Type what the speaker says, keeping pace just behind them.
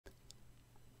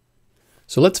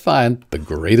So let's find the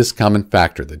greatest common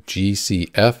factor, the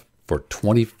GCF, for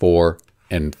 24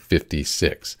 and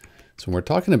 56. So when we're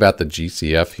talking about the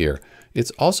GCF here,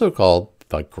 it's also called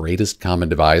the greatest common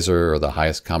divisor or the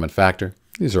highest common factor.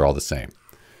 These are all the same.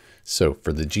 So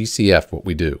for the GCF, what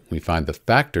we do, we find the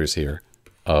factors here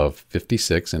of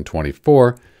 56 and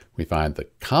 24. We find the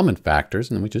common factors,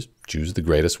 and then we just choose the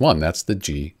greatest one. That's the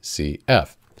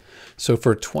GCF. So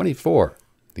for 24,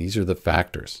 these are the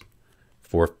factors.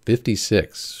 For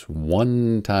 56,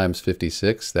 1 times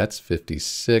 56, that's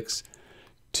 56.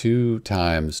 2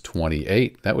 times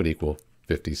 28, that would equal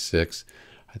 56.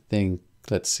 I think,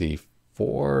 let's see,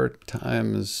 4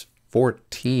 times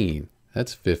 14,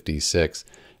 that's 56.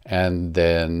 And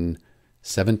then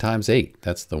 7 times 8,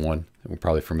 that's the one that we're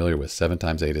probably familiar with. 7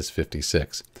 times 8 is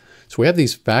 56. So we have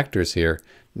these factors here.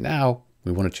 Now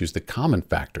we want to choose the common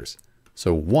factors.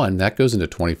 So 1, that goes into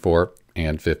 24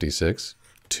 and 56.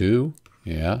 2,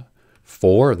 yeah.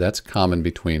 4, that's common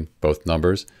between both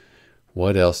numbers.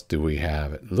 What else do we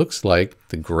have? It looks like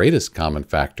the greatest common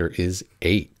factor is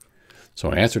 8.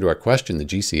 So in answer to our question, the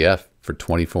GCF for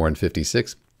 24 and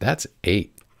 56, that's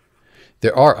 8.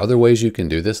 There are other ways you can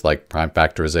do this, like prime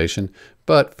factorization,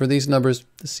 but for these numbers,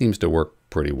 this seems to work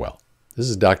pretty well. This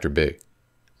is Dr. B.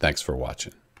 Thanks for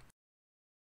watching.